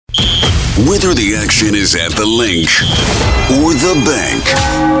Whether the action is at the link or the bank,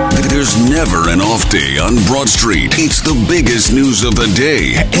 there's never an off day on Broad Street. It's the biggest news of the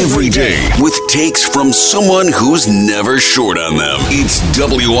day, every day, with takes from someone who's never short on them. It's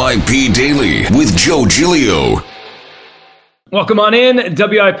WIP Daily with Joe Giglio. Welcome on in,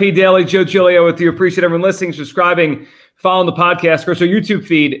 WIP Daily. Joe Giglio with you. Appreciate everyone listening, subscribing, following the podcast. Of course, our YouTube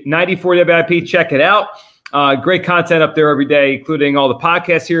feed, 94 WIP. Check it out. Great content up there every day, including all the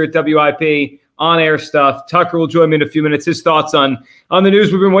podcasts here at WIP, on-air stuff. Tucker will join me in a few minutes. His thoughts on the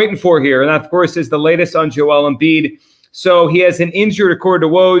news we've been waiting for here. And that, of course, is the latest on Joel Embiid. So he has an injured, according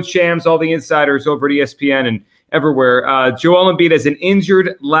to Woj, Shams, all the insiders over at ESPN and everywhere. Joel Embiid has an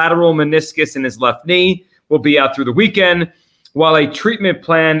injured lateral meniscus in his left knee. Will be out through the weekend while a treatment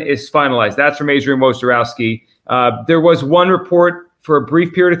plan is finalized. That's from Adrian Wojnarowski. There was one report for a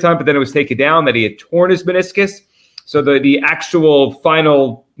brief period of time, but then it was taken down that he had torn his meniscus. So the actual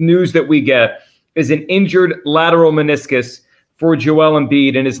final news that we get is an injured lateral meniscus for Joel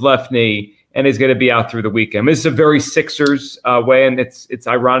Embiid in his left knee, and is going to be out through the weekend. This is a very Sixers way, and it's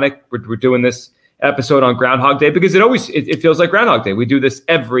ironic. We're doing this episode on Groundhog Day because it feels like Groundhog Day. We do this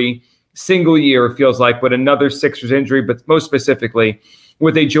every single year, it feels like, with another Sixers injury, but most specifically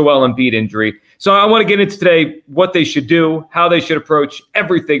with a Joel Embiid injury. So I want to get into today what they should do, how they should approach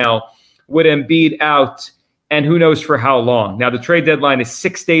everything now with Embiid out, and who knows for how long. Now, the trade deadline is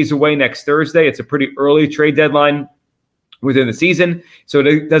 6 days away next Thursday. It's a pretty early trade deadline within the season, so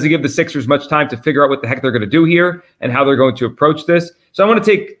it doesn't give the Sixers much time to figure out what the heck they're going to do here and how they're going to approach this. So I want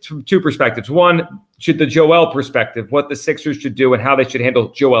to take two perspectives. One, the Joel perspective, what the Sixers should do and how they should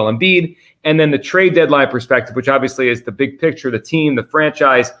handle Joel Embiid, and then the trade deadline perspective, which obviously is the big picture, the team, the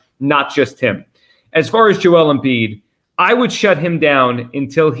franchise, not just him. As far as Joel Embiid, I would shut him down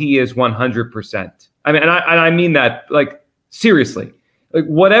until he is 100%. I mean, and I mean that, like, seriously. Like,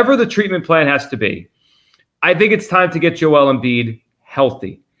 whatever the treatment plan has to be, I think it's time to get Joel Embiid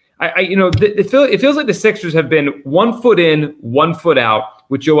healthy. It feels like the Sixers have been 1 foot in, 1 foot out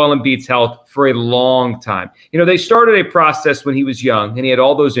with Joel Embiid's health for a long time. They started a process when he was young and he had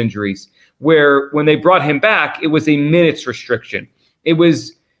all those injuries where when they brought him back, it was a minutes restriction. It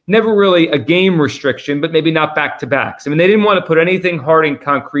was never really a game restriction, but maybe not back-to-backs. I mean, they didn't want to put anything hard and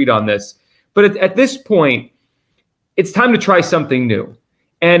concrete on this. But at this point, it's time to try something new.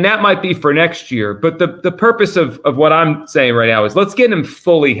 And that might be for next year. But the purpose of what I'm saying right now is let's get him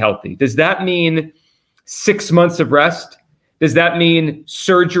fully healthy. Does that mean 6 months of rest? Does that mean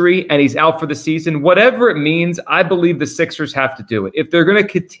surgery and he's out for the season? Whatever it means, I believe the Sixers have to do it. If they're going to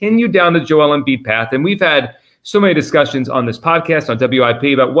continue down the Joel Embiid path, and we've had so many discussions on this podcast, on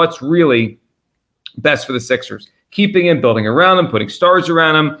WIP, about what's really best for the Sixers. Keeping him, building around him, putting stars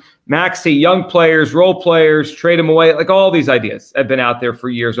around him, maxi young players, role players, trade him away. Like, all these ideas have been out there for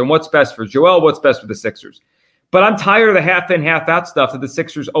years on what's best for Joel, what's best for the Sixers. But I'm tired of the half in, half out stuff that the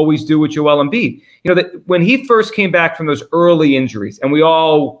Sixers always do with Joel Embiid. That when he first came back from those early injuries, and we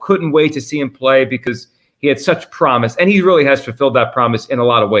all couldn't wait to see him play because he had such promise, and he really has fulfilled that promise in a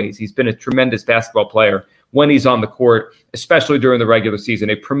lot of ways. He's been a tremendous basketball player when he's on the court, especially during the regular season,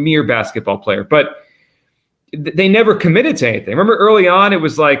 a premier basketball player. But they never committed to anything. Remember early on, it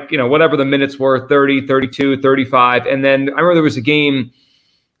was like, whatever the minutes were, 30, 32, 35. And then I remember there was a game,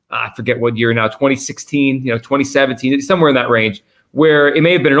 I forget what year now, 2016, 2017, somewhere in that range, where it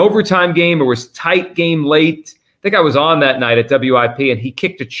may have been an overtime game or was tight game late. I think I was on that night at WIP, and he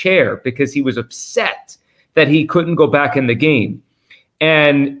kicked a chair because he was upset that he couldn't go back in the game.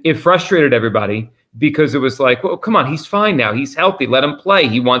 And it frustrated everybody, because it was like, well, come on, he's fine now. He's healthy. Let him play.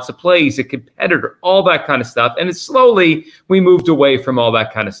 He wants to play. He's a competitor, all that kind of stuff. And slowly we moved away from all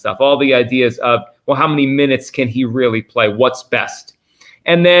that kind of stuff, all the ideas of, well, how many minutes can he really play? What's best?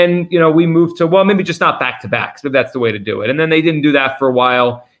 And then, we moved to, well, maybe just not back-to-backs, but that's the way to do it. And then they didn't do that for a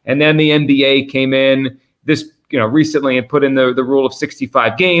while. And then the NBA came in recently and put in the rule of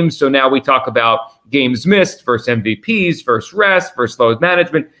 65 games. So now we talk about games missed versus MVPs versus rest versus load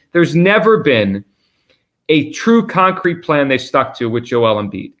management. There's never been a true concrete plan they stuck to with Joel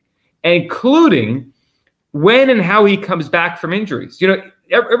Embiid, including when and how he comes back from injuries.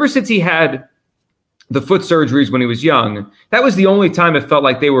 Ever since he had the foot surgeries when he was young, that was the only time it felt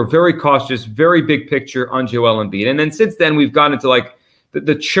like they were very cautious, very big picture on Joel Embiid. And then since then, we've gone into like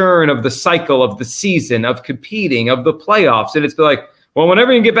the churn of the cycle of the season, of competing, of the playoffs. And it's been like, well,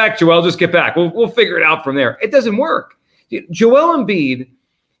 whenever you can get back, Joel, just get back. We'll figure it out from there. It doesn't work. Joel Embiid,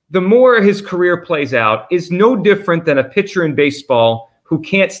 the more his career plays out, is no different than a pitcher in baseball who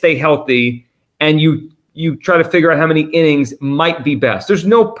can't stay healthy, and you try to figure out how many innings might be best. There's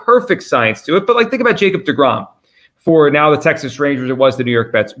no perfect science to it, but like think about Jacob deGrom. for now the Texas Rangers, it was the New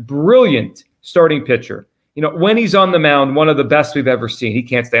York Mets. Brilliant starting pitcher. When he's on the mound, one of the best we've ever seen. He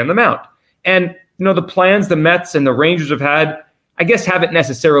can't stay on the mound. And, the plans the Mets and the Rangers have had, I guess, haven't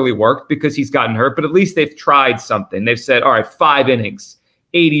necessarily worked because he's gotten hurt, but at least they've tried something. They've said, all right, 5 innings,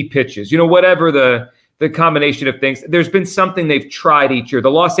 80 pitches, whatever the combination of things. There's been something they've tried each year. The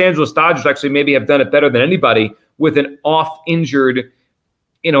Los Angeles Dodgers actually maybe have done it better than anybody with an off-injured,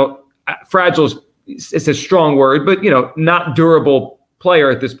 fragile, it's a strong word, but, not durable player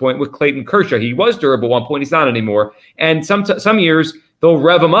at this point with Clayton Kershaw. He was durable at one point. He's not anymore. And some years they'll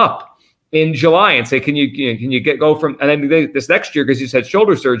rev him up in July and say, can you go from, and then this next year, because he's had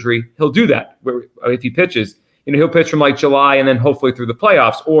shoulder surgery, he'll do that if he pitches. He'll pitch from like July and then hopefully through the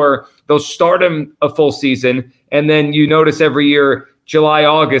playoffs, or they'll start him a full season. And then you notice every year, July,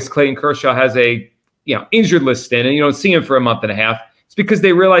 August, Clayton Kershaw has a, injured list stint and you don't see him for a month and a half. It's because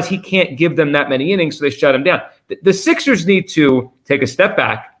they realize he can't give them that many innings, so they shut him down. The Sixers need to take a step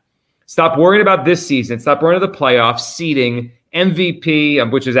back, stop worrying about this season, stop worrying about the playoffs, seeding, MVP,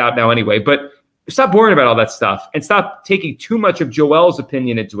 which is out now anyway, but stop worrying about all that stuff and stop taking too much of Joel's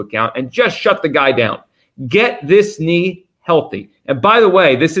opinion into account and just shut the guy down. Get this knee healthy. And by the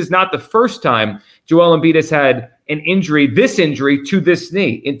way, this is not the first time Joel Embiid has had an injury to this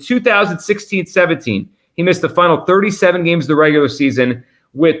knee. In 2016-17, he missed the final 37 games of the regular season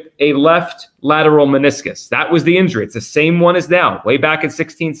with a left lateral meniscus. That was the injury. It's the same one as now, way back in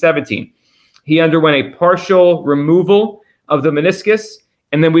 16-17. He underwent a partial removal of the meniscus,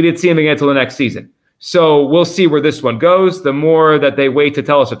 and then we didn't see him again until the next season. So we'll see where this one goes. The more that they wait to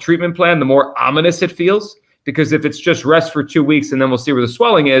tell us a treatment plan, the more ominous it feels, because if it's just rest for 2 weeks and then we'll see where the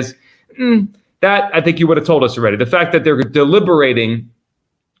swelling is, that I think you would have told us already. The fact that they're deliberating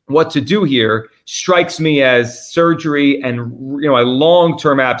what to do here strikes me as surgery and a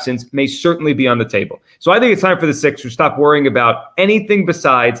long-term absence may certainly be on the table. So I think it's time for the Sixers to stop worrying about anything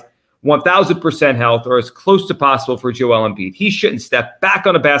besides 1,000% health or as close to possible for Joel Embiid. He shouldn't step back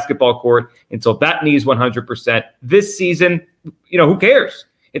on a basketball court until that knee is 100%. This season, who cares?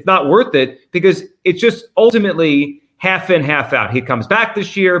 It's not worth it because it's just ultimately half in, half out. He comes back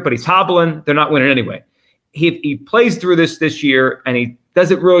this year, but he's hobbling. They're not winning anyway. He plays through this year and he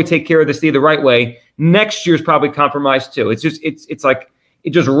doesn't really take care of this knee the right way. Next year's probably compromised too. It's like it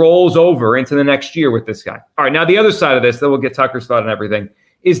just rolls over into the next year with this guy. All right, now the other side of this, then we'll get Tucker's thought on everything,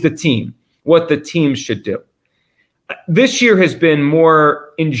 is the team, what the team should do. This year has been more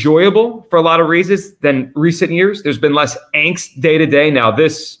enjoyable for a lot of reasons than recent years. There's been less angst day to day. Now,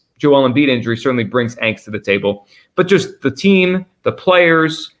 this Joel Embiid injury certainly brings angst to the table, but just the team, the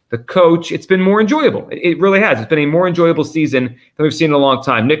players, the coach, it's been more enjoyable. It really has. It's been a more enjoyable season than we've seen in a long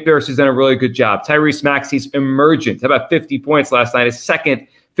time. Nick Nurse has done a really good job. Tyrese Maxey's emergent. How about 50 points last night? His second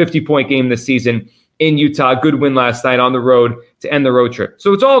 50-point game this season in Utah. Good win last night on the road to end the road trip.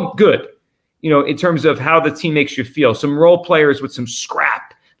 So it's all good, in terms of how the team makes you feel. Some role players with some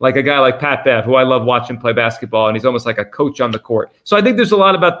scrap, like a guy like Pat Bev, who I love watching play basketball, and he's almost like a coach on the court. So I think there's a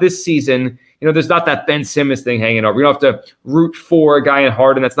lot about this season. There's not that Ben Simmons thing hanging over. You don't have to root for a guy in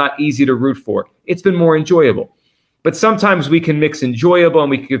Harden. That's not easy to root for. It's been more enjoyable. But sometimes we can mix enjoyable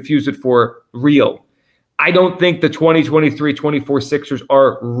and we can confuse it for real. I don't think the 2023-24 Sixers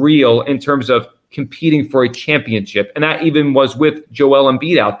are real in terms of competing for a championship. And that even was with Joel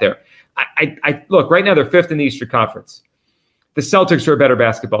Embiid out there. I look, right now they're fifth in the Eastern Conference. The Celtics are a better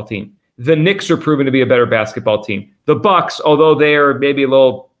basketball team. The Knicks are proven to be a better basketball team. The Bucks, although they're maybe a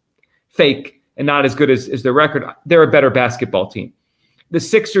little fake and not as good as their record, they're a better basketball team. The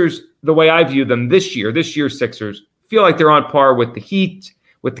Sixers, the way I view them this year's Sixers, feel like they're on par with the Heat,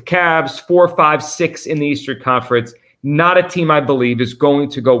 with the Cavs, 4, 5, 6 in the Eastern Conference. Not a team I believe is going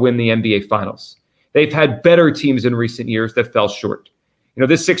to go win the NBA Finals. They've had better teams in recent years that fell short.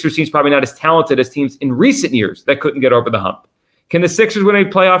 This Sixers team's probably not as talented as teams in recent years that couldn't get over the hump. Can the Sixers win a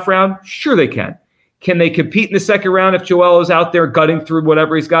playoff round? Sure they can. Can they compete in the second round if Joel is out there gutting through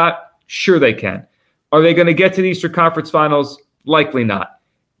whatever he's got? Sure they can. Are they going to get to the Eastern Conference Finals? Likely not.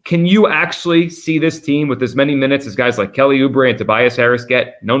 Can you actually see this team with as many minutes as guys like Kelly Oubre and Tobias Harris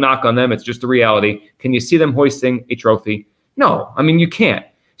get? No knock on them. It's just the reality. Can you see them hoisting a trophy? No. You can't.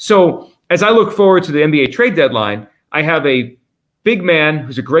 So as I look forward to the NBA trade deadline, I have a big man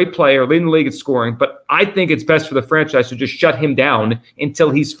who's a great player, leading the league in scoring, but I think it's best for the franchise to just shut him down until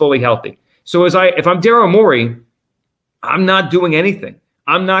he's fully healthy. So if I'm Daryl Morey, I'm not doing anything.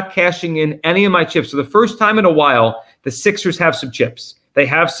 I'm not cashing in any of my chips. For the first time in a while, the Sixers have some chips. They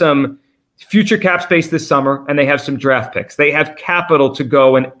have some future cap space this summer, and they have some draft picks. They have capital to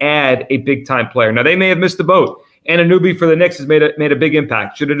go and add a big-time player. Now, they may have missed the boat, and Anunoby for the Knicks has made a big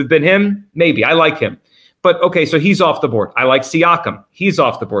impact. Should it have been him? Maybe. I like him. But okay, so he's off the board. I like Siakam. He's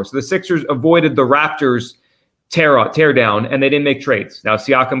off the board. So the Sixers avoided the Raptors tear down, and they didn't make trades. Now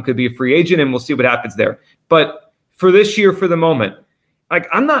Siakam could be a free agent, and we'll see what happens there. But for this year, for the moment, like,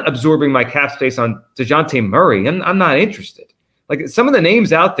 I'm not absorbing my cap space on DeJounte Murray. I'm not interested. Like, some of the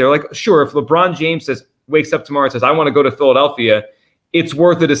names out there, like, sure, if LeBron James wakes up tomorrow and says, I want to go to Philadelphia, it's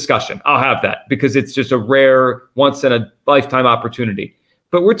worth a discussion. I'll have that because it's just a rare, once-in-a-lifetime opportunity.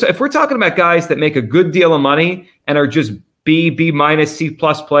 But if we're talking about guys that make a good deal of money and are just B minus, C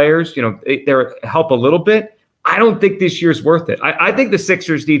plus players, they help a little bit, I don't think this year's worth it. I think the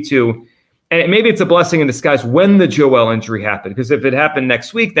Sixers need to, and maybe it's a blessing in disguise when the Joel injury happened, because if it happened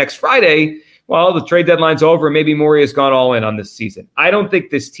next week, next Friday, well, the trade deadline's over. Maybe Morey has gone all in on this season. I don't think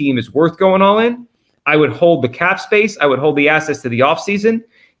this team is worth going all in. I would hold the cap space. I would hold the assets to the offseason,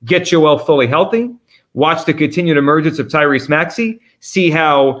 get Joel fully healthy, watch the continued emergence of Tyrese Maxey, see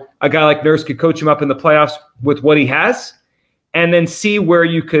how a guy like Nurse could coach him up in the playoffs with what he has, and then see where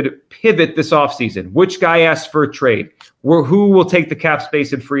you could pivot this offseason. Which guy asks for a trade? Who will take the cap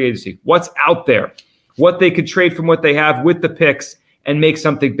space in free agency? What's out there? What they could trade from what they have with the picks and make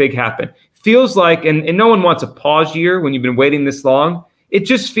something big happen. Feels like, and no one wants a pause year when you've been waiting this long. It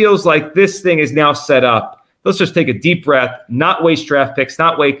just feels like this thing is now set up. Let's just take a deep breath, not waste draft picks,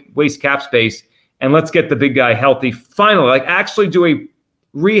 not waste cap space, and let's get the big guy healthy. Finally, like, actually do a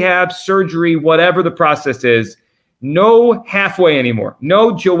rehab, surgery, whatever the process is. No halfway anymore.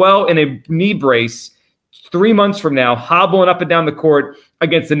 No Joel in a knee brace 3 months from now, hobbling up and down the court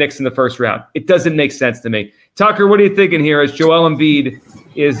against the Knicks in the first round. It doesn't make sense to me. Tucker, what are you thinking here as Joel Embiid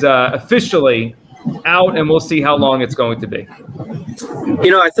is officially out, and we'll see how long it's going to be?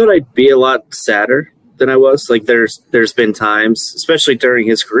 I thought I'd be a lot sadder than I was. Like, there's been times, especially during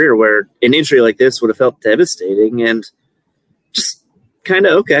his career, where an injury like this would have felt devastating and just kind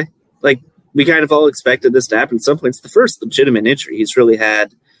of okay. Like, we kind of all expected this to happen at some point. It's the first legitimate injury he's really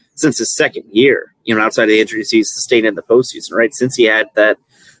had since his second year, outside of the injuries he's sustained in the postseason, right? Since he had that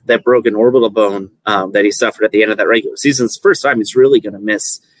broken orbital bone that he suffered at the end of that regular season. It's the first time he's really going to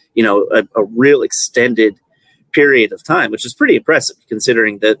miss, a real extended period of time, which is pretty impressive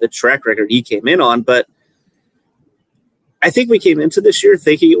considering the track record he came in on. But I think we came into this year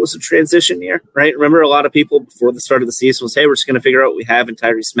thinking it was a transition year, right? Remember, a lot of people before the start of the season was, hey, we're just going to figure out what we have in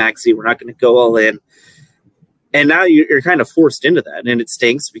Tyrese Maxey. We're not going to go all in. And now you're kind of forced into that. And it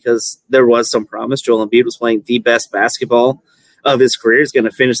stinks because there was some promise. Joel Embiid was playing the best basketball of his career. He's going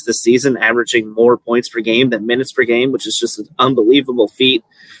to finish this season averaging more points per game than minutes per game, which is just an unbelievable feat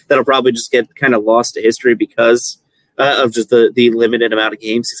that'll probably just get kind of lost to history because of just the limited amount of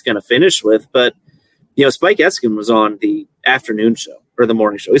games he's going to finish with. But, Spike Eskin was on the afternoon show or the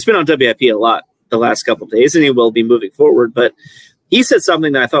morning show. He's been on WIP a lot the last couple of days, and he will be moving forward. But he said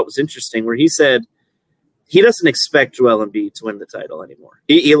something that I thought was interesting, where he said he doesn't expect Joel Embiid to win the title anymore.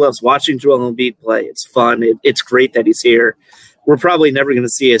 He loves watching Joel Embiid play. It's fun. It's great that he's here. We're probably never going to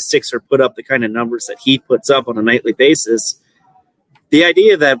see a Sixer put up the kind of numbers that he puts up on a nightly basis. The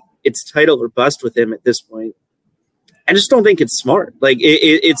idea that it's title or bust with him at this point, I just don't think it's smart. Like,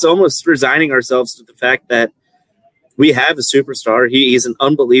 it's almost resigning ourselves to the fact that we have a superstar. He's an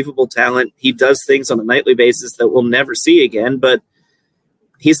unbelievable talent. He does things on a nightly basis that we'll never see again, but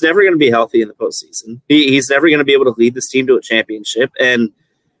he's never going to be healthy in the postseason. He's never going to be able to lead this team to a championship. And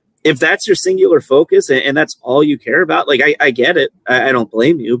if that's your singular focus and that's all you care about, like, I get it. I don't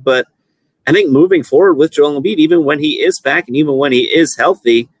blame you. But I think moving forward with Joel Embiid, even when he is back and even when he is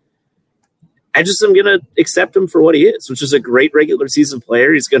healthy, I just am going to accept him for what he is, which is a great regular season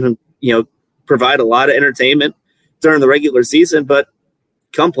player. He's going to, provide a lot of entertainment during the regular season. But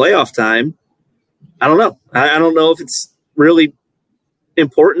come playoff time, I don't know. I don't know if it's really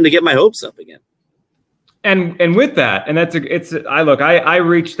important to get my hopes up again. And with that, and I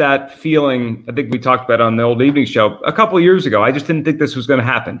reached that feeling, I think we talked about on the old evening show a couple of years ago. I just didn't think this was going to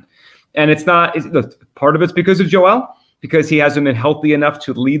happen. And part of it's because of Joel, because he hasn't been healthy enough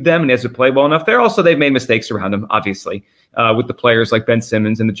to lead them and he hasn't played well enough there. Also, they've made mistakes around him, obviously, with the players like Ben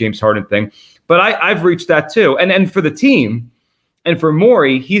Simmons and the James Harden thing. But I've reached that too. And for the team and for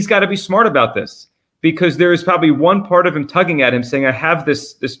Morey, he's got to be smart about this, because there is probably one part of him tugging at him saying, I have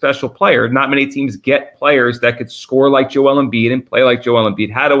this special player. Not many teams get players that could score like Joel Embiid and play like Joel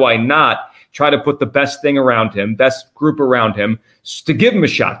Embiid. How do I not try to put the best thing around him, best group around him, to give him a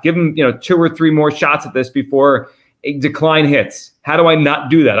shot, give him 2 or 3 more shots at this before a decline hits? How do I not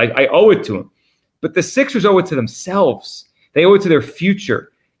do that? I owe it to him. But the Sixers owe it to themselves. They owe it to their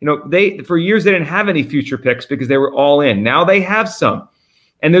future. For years they didn't have any future picks because they were all in. Now they have some.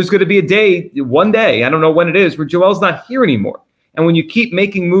 And there's going to be one day, I don't know when it is, where Joel's not here anymore. And when you keep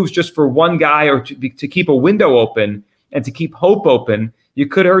making moves just for one guy or to keep a window open and to keep hope open, you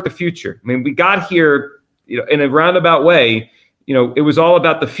could hurt the future. I mean, we got here, in a roundabout way. It was all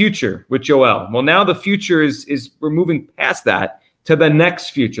about the future with Joel. Well, now the future is we're moving past that to the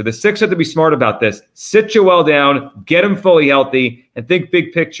next future. The Sixers have to be smart about this. Sit Joel down, get him fully healthy, and think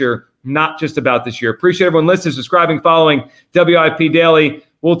big picture, not just about this year. Appreciate everyone listening, subscribing, following WIP Daily.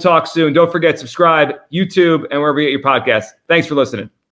 We'll talk soon. Don't forget, subscribe, YouTube, and wherever you get your podcasts. Thanks for listening.